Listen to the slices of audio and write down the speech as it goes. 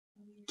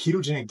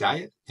Ketogenic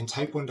diet and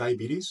type 1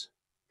 diabetes?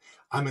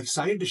 I'm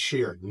excited to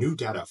share new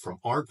data from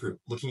our group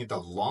looking at the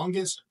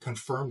longest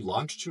confirmed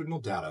longitudinal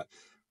data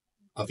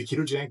of the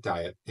ketogenic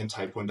diet and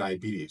type 1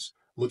 diabetes,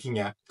 looking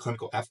at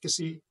clinical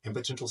efficacy and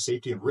potential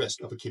safety and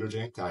risk of a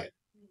ketogenic diet.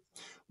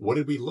 What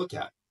did we look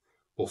at?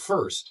 Well,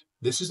 first,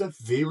 this is a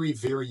very,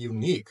 very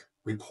unique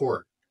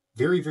report,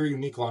 very, very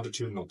unique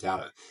longitudinal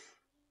data,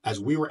 as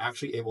we were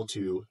actually able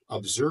to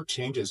observe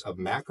changes of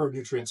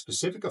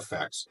macronutrient-specific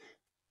effects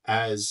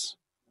as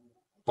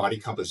body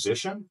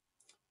composition,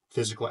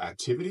 physical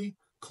activity,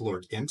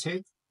 caloric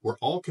intake were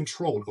all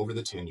controlled over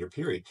the 10-year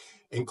period,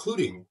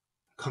 including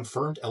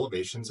confirmed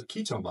elevations of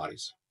ketone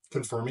bodies,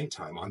 confirming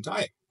time on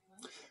diet.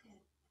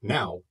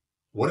 Now,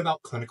 what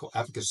about clinical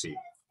efficacy?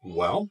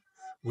 Well,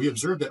 we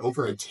observed that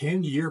over a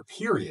 10-year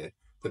period,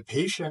 the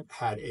patient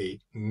had a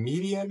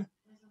median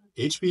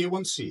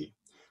HbA1c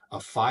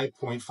of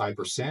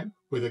 5.5%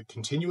 with a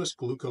continuous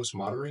glucose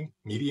monitoring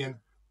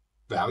median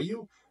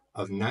value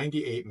of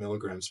 98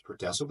 milligrams per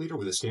deciliter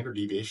with a standard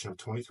deviation of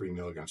 23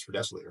 milligrams per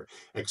deciliter.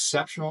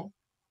 Exceptional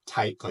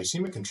tight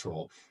glycemic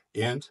control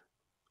and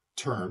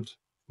termed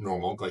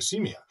normal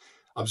glycemia,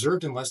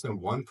 observed in less than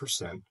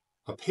 1%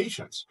 of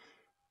patients.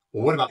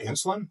 Well, what about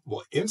insulin?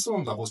 Well,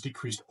 insulin levels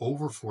decreased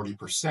over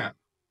 40%.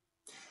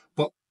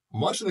 But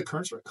much of the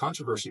current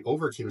controversy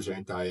over a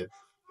ketogenic diet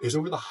is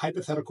over the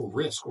hypothetical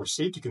risk or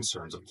safety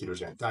concerns of a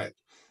ketogenic diet.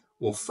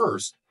 Well,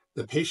 first,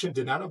 the patient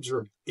did not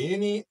observe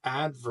any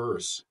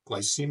adverse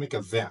glycemic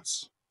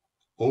events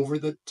over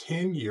the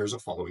 10 years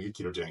of following a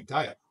ketogenic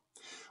diet.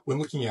 When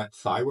looking at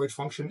thyroid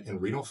function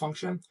and renal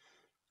function,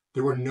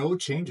 there were no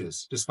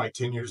changes despite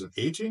 10 years of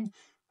aging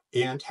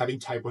and having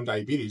type 1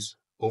 diabetes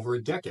over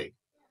a decade.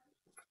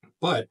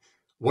 But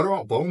what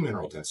about bone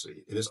mineral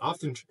density? It is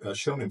often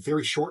shown in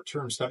very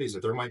short-term studies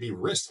that there might be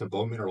risks to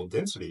bone mineral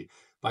density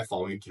by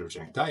following a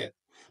ketogenic diet.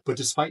 But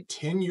despite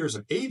 10 years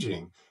of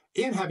aging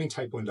and having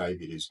type 1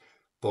 diabetes,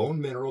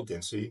 bone mineral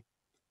density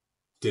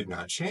did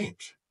not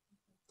change.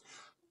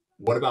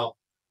 What about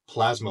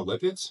plasma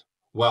lipids?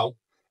 Well,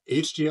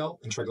 HDL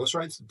and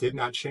triglycerides did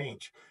not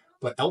change,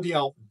 but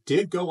LDL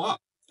did go up,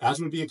 as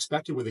would be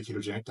expected with a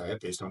ketogenic diet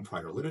based on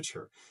prior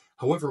literature.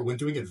 However, when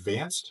doing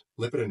advanced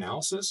lipid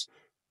analysis,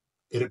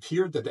 it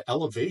appeared that the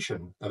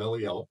elevation of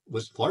LDL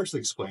was largely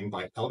explained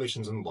by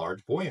elevations in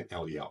large buoyant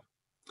LDL.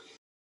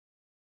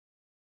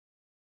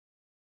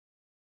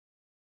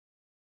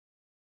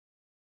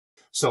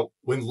 So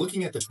when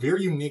looking at this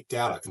very unique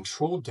data,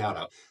 controlled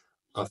data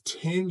of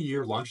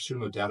 10-year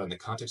longitudinal data in the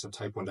context of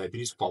type 1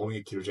 diabetes following a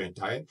ketogenic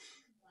diet,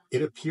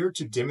 it appeared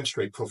to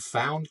demonstrate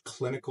profound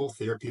clinical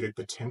therapeutic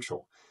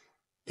potential.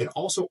 It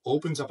also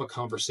opens up a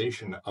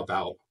conversation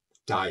about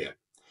diet.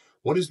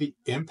 What is the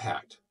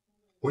impact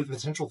or the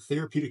potential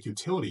therapeutic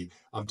utility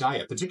of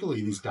diet,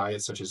 particularly these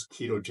diets such as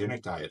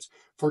ketogenic diets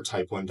for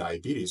type 1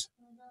 diabetes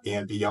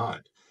and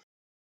beyond?